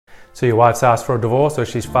So your wife's asked for a divorce or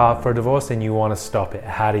she's filed for a divorce and you want to stop it.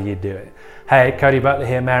 How do you do it? Hey, Cody Butler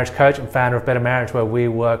here, marriage coach and founder of Better Marriage, where we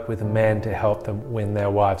work with men to help them win their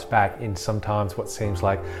wives back in sometimes what seems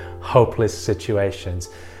like hopeless situations.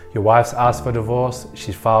 Your wife's asked for divorce,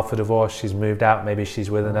 she's filed for divorce, she's moved out, maybe she's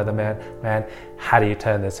with another man. How do you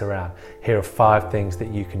turn this around? Here are 5 things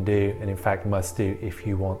that you can do, and in fact must do if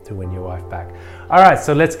you want to win your wife back. All right,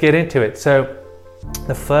 so let's get into it. So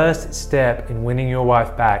the first step in winning your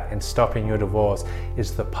wife back and stopping your divorce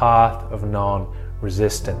is the path of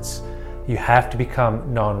non-resistance. You have to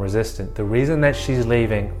become non-resistant. The reason that she's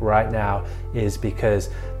leaving right now is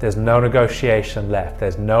because there's no negotiation left.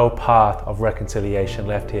 There's no path of reconciliation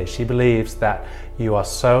left here. She believes that you are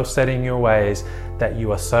so set in your ways, that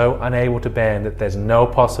you are so unable to bend, that there's no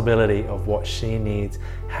possibility of what she needs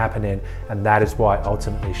happening. And that is why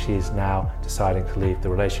ultimately she is now deciding to leave the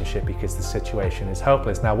relationship, because the situation is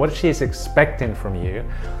hopeless. Now, what she is expecting from you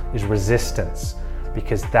is resistance,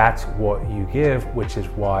 because that's what you give, which is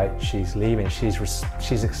why she's leaving.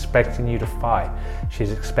 She's expecting you to fight.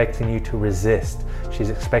 She's expecting you to resist. She's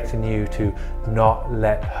expecting you to not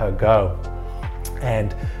let her go.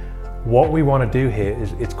 And what we want to do here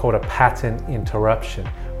is, it's called a pattern interruption.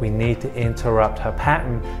 We need to interrupt her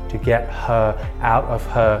pattern to get her out of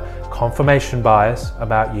her confirmation bias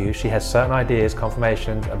about you. She has certain ideas,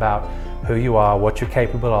 confirmations about who you are, what you're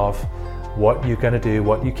capable of, what you're going to do,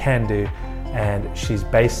 what you can do. And she's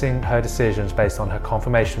basing her decisions based on her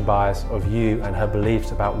confirmation bias of you and her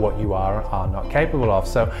beliefs about what you are or are not capable of.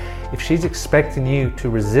 So if she's expecting you to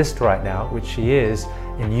resist right now, which she is,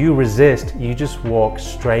 and you resist, you just walk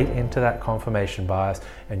straight into that confirmation bias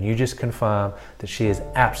and you just confirm that she has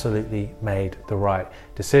absolutely made the right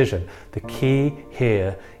decision. The key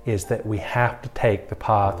here is that we have to take the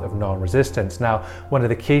path of non-resistance. Now, one of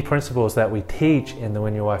the key principles that we teach in the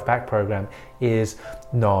Win Your Wife Back program is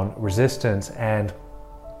non-resistance and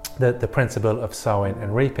the principle of sowing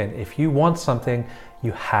and reaping. If you want something,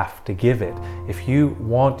 you have to give it. If you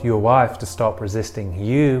want your wife to stop resisting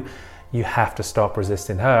you, you have to stop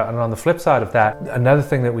resisting her. And on the flip side of that, another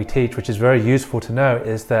thing that we teach, which is very useful to know,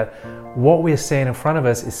 is that what we are seeing in front of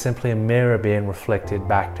us is simply a mirror being reflected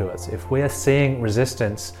back to us. If we are seeing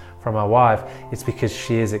resistance from our wife, it's because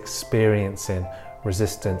she is experiencing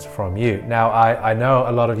resistance from you. Now, I know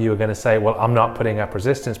a lot of you are going to say, well, I'm not putting up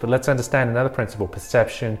resistance, but let's understand another principle.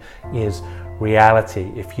 Perception is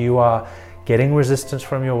reality. If you are getting resistance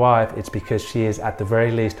from your wife, it's because she is at the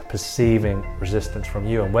very least perceiving resistance from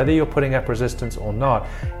you. And whether you're putting up resistance or not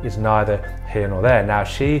is neither here nor there. Now,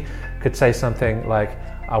 she could say something like,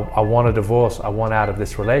 I want a divorce, I want out of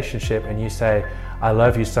this relationship, and you say, I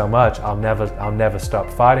love you so much, I'll never stop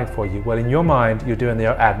fighting for you. Well, in your mind, you're doing the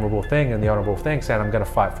admirable thing and the honorable thing, saying, I'm going to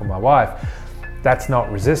fight for my wife. That's not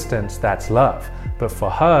resistance, that's love. But for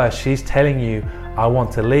her, she's telling you, I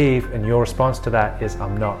want to leave, and your response to that is,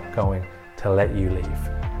 I'm not going to let you leave.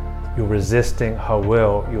 You're resisting her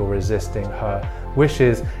will, you're resisting her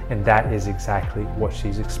wishes, and that is exactly what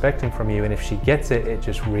she's expecting from you. And if she gets it, it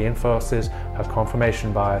just reinforces her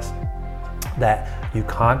confirmation bias that you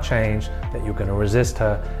can't change, that you're going to resist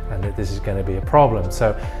her, and that this is going to be a problem.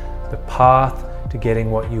 So the path to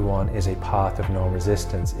getting what you want is a path of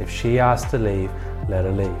non-resistance. If she asks to leave, let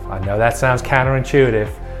her leave. I know that sounds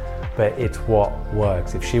counterintuitive, but it's what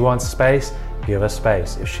works. If she wants space, give her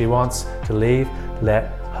space. If she wants to leave, let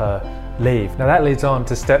her leave. Now that leads on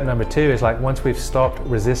to step number 2, is like, once we've stopped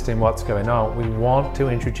resisting what's going on, we want to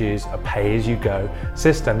introduce a pay-as-you-go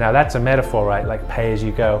system. Now that's a metaphor, right? Like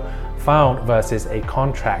pay-as-you-go phone versus a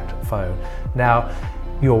contract phone. Now,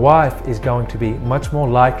 your wife is going to be much more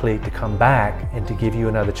likely to come back and to give you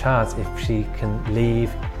another chance if she can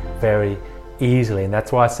leave very easily. And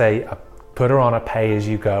that's why I say put her on a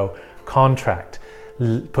pay-as-you-go contract.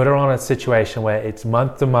 Put her on a situation where it's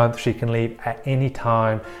month to month, she can leave at any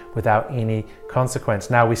time without any consequence.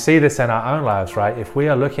 Now, we see this in our own lives, right? If we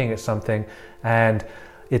are looking at something and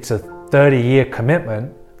it's a 30-year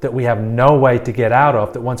commitment that we have no way to get out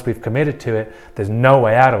of, that once we've committed to it, there's no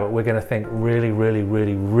way out of it, we're going to think really, really,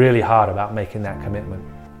 really, really hard about making that commitment.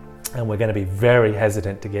 And we're going to be very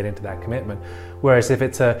hesitant to get into that commitment. Whereas if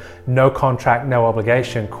it's a no contract, no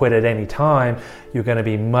obligation, quit at any time, you're going to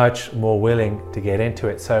be much more willing to get into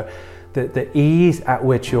it. So the ease at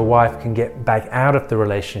which your wife can get back out of the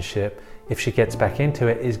relationship if she gets back into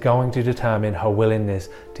it, is going to determine her willingness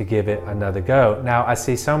to give it another go. Now, I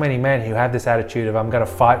see so many men who have this attitude of, I'm going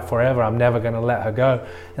to fight forever, I'm never going to let her go,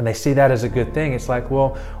 and they see that as a good thing. It's like,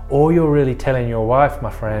 well, all you're really telling your wife, my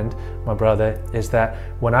friend, my brother, is that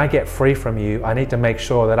when I get free from you, I need to make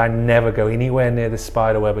sure that I never go anywhere near this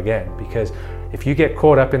spider web again, because if you get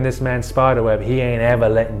caught up in this man's spider web, he ain't ever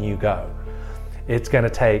letting you go. It's going to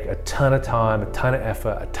take a ton of time, a ton of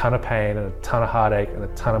effort, a ton of pain, and a ton of heartache, and a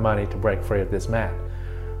ton of money to break free of this man.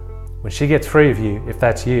 When she gets free of you, if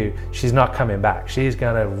that's you, she's not coming back. She's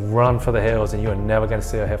going to run for the hills, and you are never going to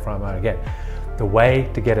see her head from her again. The way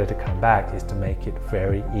to get her to come back is to make it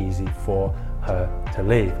very easy for her to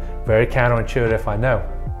leave. Very counterintuitive, I know,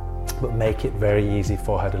 but make it very easy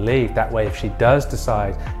for her to leave. That way, if she does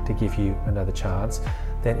decide to give you another chance,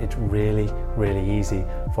 then it's really, really easy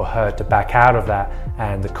for her to back out of that,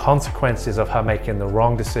 and the consequences of her making the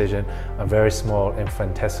wrong decision are very small,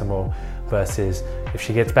 infinitesimal, versus if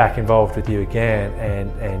she gets back involved with you again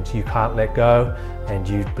and you can't let go, and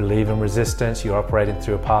you believe in resistance, you're operating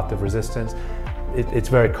through a path of resistance, it's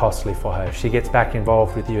very costly for her. If she gets back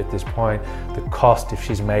involved with you at this point, the cost if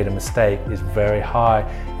she's made a mistake is very high,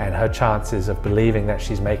 and her chances of believing that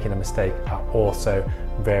she's making a mistake are also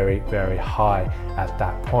very, very high at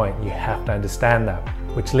that point. You have to understand that.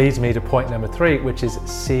 Which leads me to point number 3, which is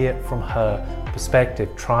see it from her perspective.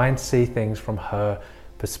 Try and see things from her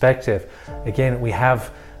perspective. Again, we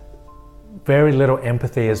have very little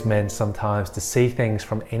empathy as men sometimes to see things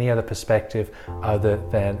from any other perspective other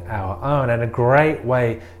than our own. And a great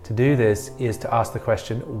way to do this is to ask the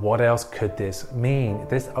question, what else could this mean?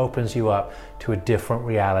 This opens you up to a different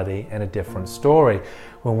reality and a different story.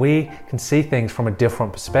 When we can see things from a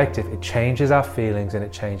different perspective, it changes our feelings and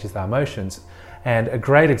it changes our emotions. And a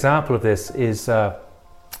great example of this is the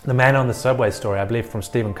man on the subway story, I believe from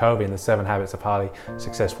Stephen Covey in the 7 Habits of Highly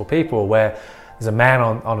Successful People, where there's a man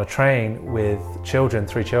on a train with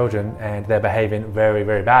 3 children, and they're behaving very,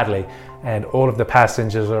 very badly. And all of the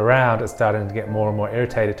passengers around are starting to get more and more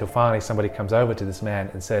irritated, till finally somebody comes over to this man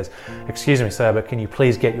and says, "Excuse me, sir, but can you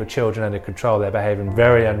please get your children under control? They're behaving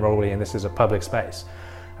very unruly and this is a public space."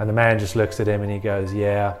 And the man just looks at him and he goes,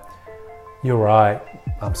 "Yeah, you're right.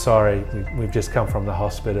 I'm sorry. We've just come from the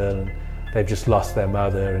hospital and they've just lost their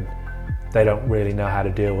mother and they don't really know how to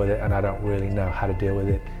deal with it, and I don't really know how to deal with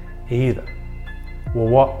it either." Well,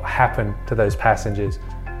 what happened to those passengers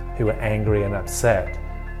who were angry and upset?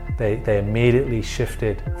 They immediately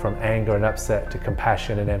shifted from anger and upset to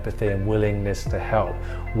compassion and empathy and willingness to help.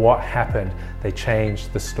 What happened? They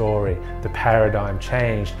changed the story. The paradigm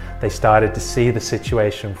changed. They started to see the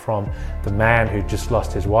situation from the man who just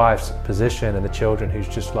lost his wife's position and the children who's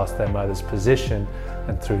just lost their mother's position,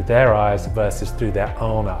 and through their eyes versus through their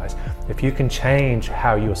own eyes. If you can change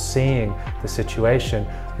how you're seeing the situation,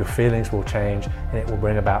 your feelings will change, and it will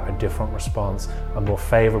bring about a different response, a more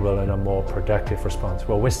favorable and a more productive response.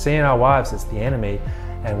 Well, we're seeing our wives as the enemy,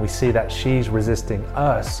 and we see that she's resisting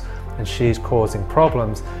us and she's causing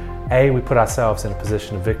problems. A, we put ourselves in a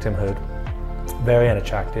position of victimhood, very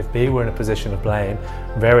unattractive. B, we're in a position of blame,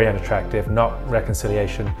 very unattractive, not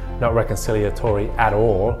reconciliation, not reconciliatory at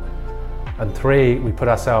all. And 3, we put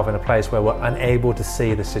ourselves in a place where we're unable to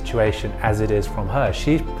see the situation as it is from her.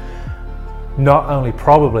 She's not only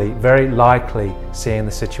probably, very likely seeing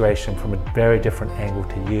the situation from a very different angle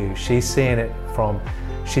to you. She's seeing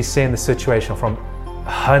the situation from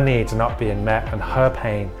her needs not being met and her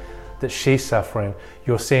pain that she's suffering.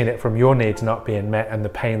 You're seeing it from your needs not being met and the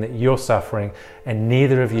pain that you're suffering, and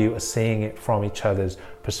neither of you are seeing it from each other's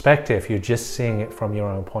perspective. You're just seeing it from your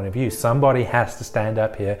own point of view. Somebody has to stand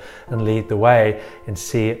up here and lead the way and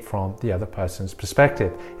see it from the other person's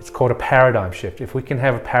perspective. It's called a paradigm shift. If we can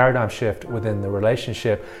have a paradigm shift within the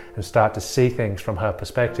relationship and start to see things from her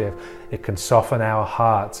perspective, it can soften our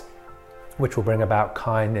hearts, which will bring about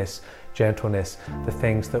kindness, gentleness, the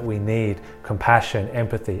things that we need, compassion,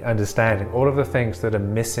 empathy, understanding, all of the things that are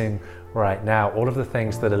missing right now, all of the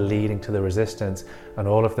things that are leading to the resistance, and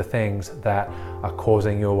all of the things that are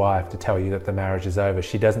causing your wife to tell you that the marriage is over.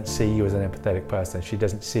 She doesn't see you as an empathetic person. She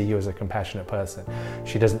doesn't see you as a compassionate person.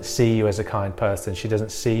 She doesn't see you as a kind person. She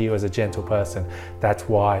doesn't see you as a gentle person. That's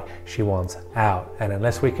why she wants out. And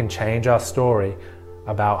unless we can change our story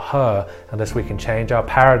about her, unless we can change our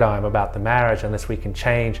paradigm about the marriage, unless we can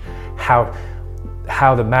change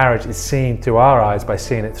how the marriage is seen through our eyes by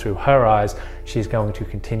seeing it through her eyes, she's going to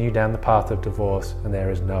continue down the path of divorce, and there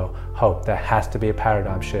is no hope. There has to be a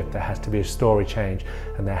paradigm shift, there has to be a story change,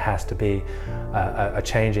 and there has to be a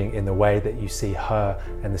changing in the way that you see her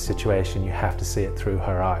and the situation. You have to see it through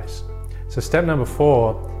her eyes. So step number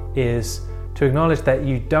 4 is to acknowledge that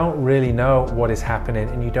you don't really know what is happening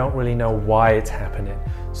and you don't really know why it's happening.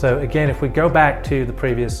 So again, if we go back to the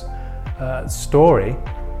previous story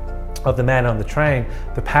of the man on the train,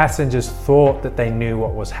 the passengers thought that they knew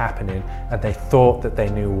what was happening and they thought that they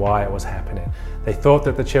knew why it was happening. They thought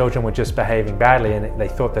that the children were just behaving badly, and they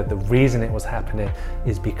thought that the reason it was happening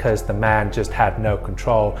is because the man just had no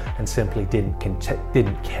control and simply didn't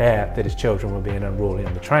care that his children were being unruly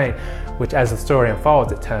on the train, which as the story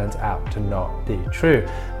unfolds, it turns out to not be true.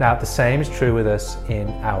 Now, the same is true with us in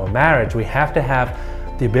our marriage. We have to have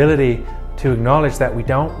the ability to acknowledge that we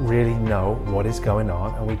don't really know what is going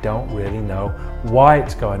on and we don't really know why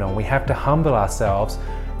it's going on. We have to humble ourselves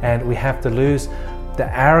and we have to lose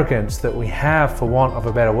the arrogance that we have, for want of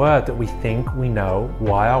a better word, that we think we know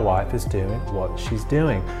why our wife is doing what she's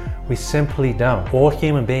doing. We simply don't. All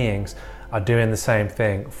human beings are doing the same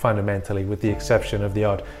thing fundamentally, with the exception of the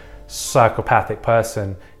odd psychopathic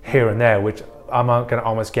person here and there, which I'm going to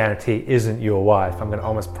almost guarantee isn't your wife. I'm going to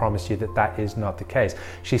almost promise you that that is not the case.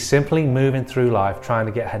 She's simply moving through life, trying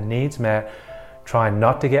to get her needs met, trying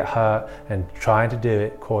not to get hurt, and trying to do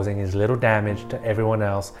it causing as little damage to everyone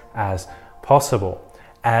else as possible.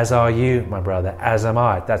 As are you, my brother, as am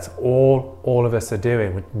I. That's all of us are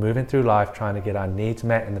doing. We're moving through life trying to get our needs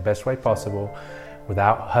met in the best way possible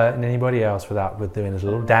without hurting anybody else, with doing as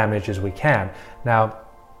little damage as we can. Now,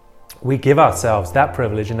 we give ourselves that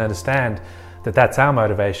privilege and understand that that's our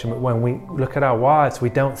motivation, but when we look at our wives, we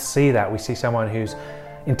don't see that. We see someone who's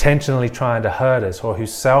intentionally trying to hurt us, or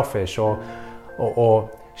who's selfish,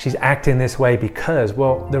 or she's acting this way because,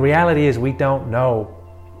 well, the reality is we don't know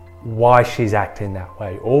why she's acting that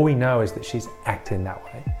way. All we know is that she's acting that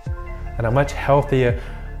way. And a much healthier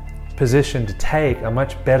position to take, a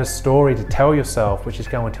much better story to tell yourself, which is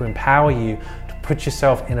going to empower you to put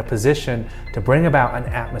yourself in a position to bring about an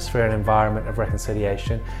atmosphere and environment of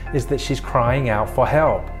reconciliation, is that she's crying out for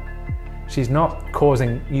help. She's not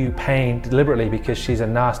causing you pain deliberately because she's a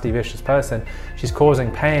nasty, vicious person. She's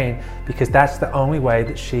causing pain because that's the only way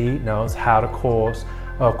that she knows how to cause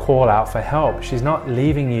or call out for help. She's not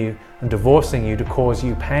leaving you and divorcing you to cause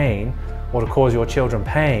you pain, or to cause your children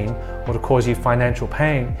pain, or to cause you financial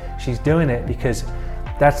pain. She's doing it because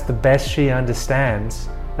that's the best she understands.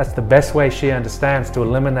 That's the best way she understands to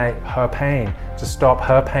eliminate her pain, to stop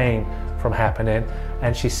her pain from happening.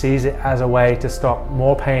 And she sees it as a way to stop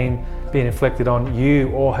more pain being inflicted on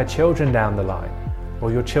you or her children down the line,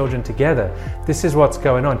 or your children together. This is what's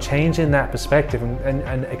going on. Changing that perspective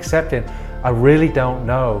and accepting, I really don't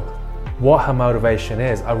know what her motivation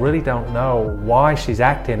is. I really don't know why she's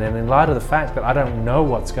acting. And in light of the fact that I don't know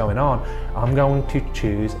what's going on, I'm going to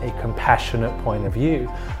choose a compassionate point of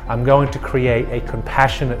view. I'm going to create a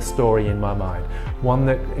compassionate story in my mind, one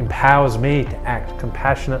that empowers me to act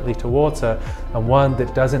compassionately towards her, and one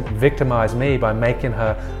that doesn't victimize me by making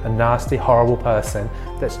her a nasty, horrible person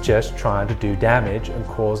that's just trying to do damage and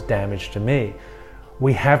cause damage to me.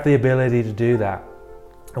 We have the ability to do that,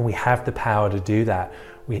 and we have the power to do that.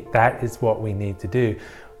 That is what we need to do.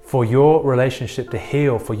 For your relationship to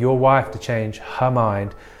heal, for your wife to change her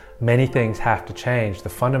mind, many things have to change. The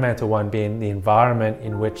fundamental one being the environment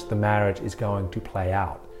in which the marriage is going to play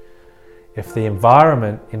out. If the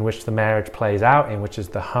environment in which the marriage plays out in, which is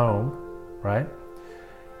the home, right,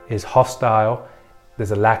 is hostile,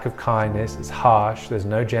 there's a lack of kindness, it's harsh, there's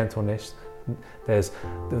no gentleness, there's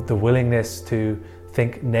the willingness to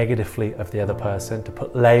think negatively of the other person, to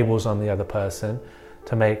put labels on the other person,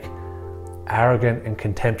 to make arrogant and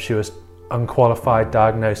contemptuous, unqualified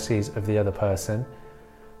diagnoses of the other person,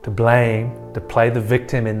 to blame, to play the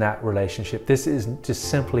victim in that relationship. This is just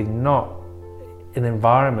simply not an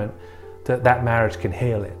environment that marriage can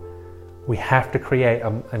heal in. We have to create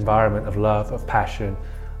an environment of love, of passion,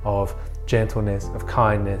 of gentleness, of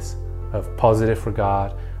kindness, of positive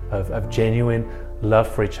regard, of genuine love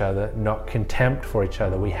for each other, not contempt for each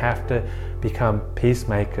other. We have to become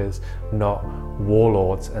peacemakers, not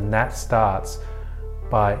warlords. And that starts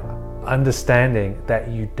by understanding that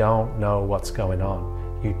you don't know what's going on.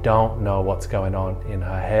 You don't know what's going on in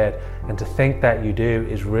her head. And to think that you do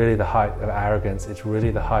is really the height of arrogance. It's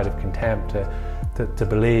really the height of contempt to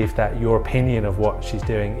believe that your opinion of what she's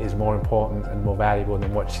doing is more important and more valuable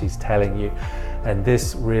than what she's telling you. And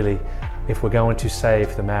this really, if we're going to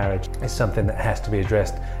save the marriage, is something that has to be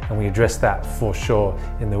addressed. And we address that for sure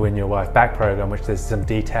in the Win Your Wife Back program, which there's some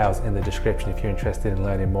details in the description if you're interested in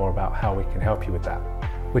learning more about how we can help you with that.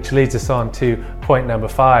 Which leads us on to point number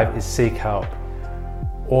 5, is seek help.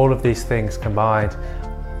 All of these things combined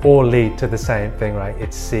all lead to the same thing, right?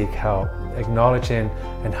 It's seek help. Acknowledging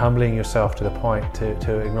and humbling yourself to the point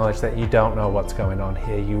to acknowledge that you don't know what's going on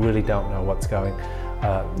here. You really don't know what's going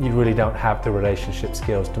you really don't have the relationship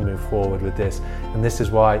skills to move forward with this. And this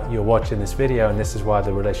is why you're watching this video, and this is why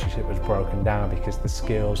the relationship is broken down, because the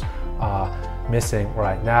skills are missing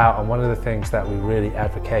right now. And one of the things that we really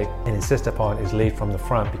advocate and insist upon is lead from the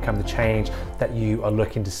front. Become the change that you are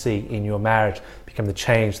looking to see in your marriage. Become the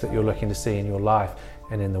change that you're looking to see in your life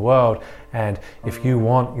and in the world. And if you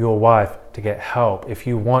want your wife to get help, if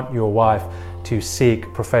you want your wife to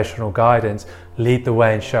seek professional guidance, lead the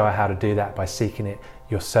way and show her how to do that by seeking it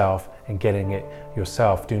yourself and getting it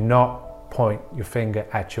yourself. Do not point your finger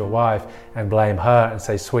at your wife and blame her and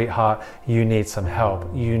say, sweetheart, you need some help.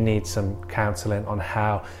 You need some counseling on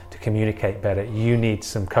how to communicate better. You need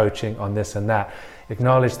some coaching on this and that.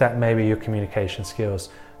 Acknowledge that maybe your communication skills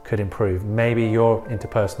could improve. Maybe your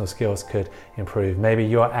interpersonal skills could improve. Maybe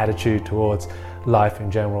your attitude towards life in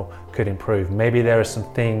general could improve. Maybe there are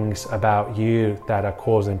some things about you that are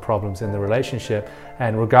causing problems in the relationship,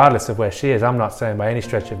 and regardless of where she is, I'm not saying by any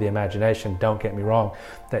stretch of the imagination, don't get me wrong,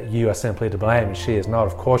 that you are simply to blame and she is not.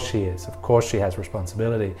 Of course she is. Of course she has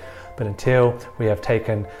responsibility. But until we have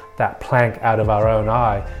taken that plank out of our own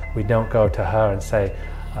eye, we don't go to her and say,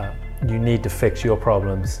 you need to fix your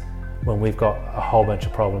problems, when we've got a whole bunch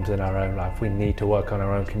of problems in our own life. We need to work on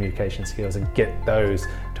our own communication skills and get those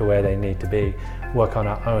to where they need to be. Work on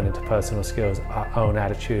our own interpersonal skills, our own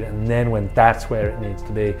attitude, and then when that's where it needs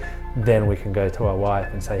to be, then we can go to our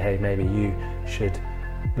wife and say, hey, maybe you should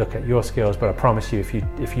look at your skills. But I promise you,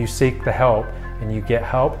 if you seek the help and you get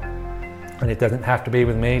help, and it doesn't have to be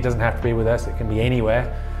with me, it doesn't have to be with us, it can be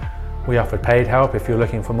anywhere. We offer paid help if you're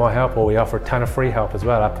looking for more help, or we offer a ton of free help as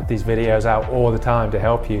well. I put these videos out all the time to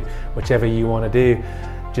help you. Whichever you want to do,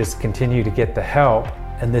 just continue to get the help,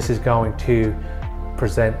 and this is going to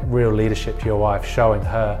present real leadership to your wife, showing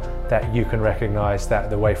her that you can recognize that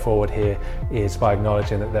the way forward here is by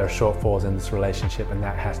acknowledging that there are shortfalls in this relationship, and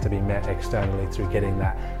that has to be met externally through getting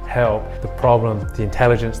that help. The problem, the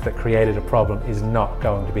intelligence that created a problem is not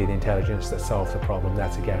going to be the intelligence that solves the problem.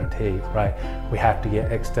 That's a guarantee, right? We have to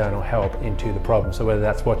get external help into the problem. So whether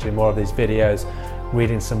that's watching more of these videos,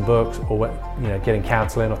 reading some books, or getting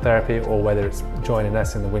counseling or therapy, or whether it's joining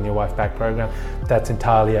us in the Win Your Wife Back program, that's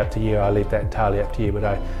entirely up to you. I'll leave that entirely up to you, but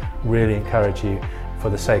I really encourage you, for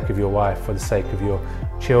the sake of your wife, for the sake of your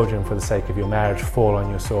children, for the sake of your marriage, fall on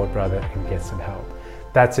your sword, brother, and get some help.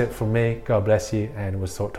 That's it from me. God bless you, and we'll talk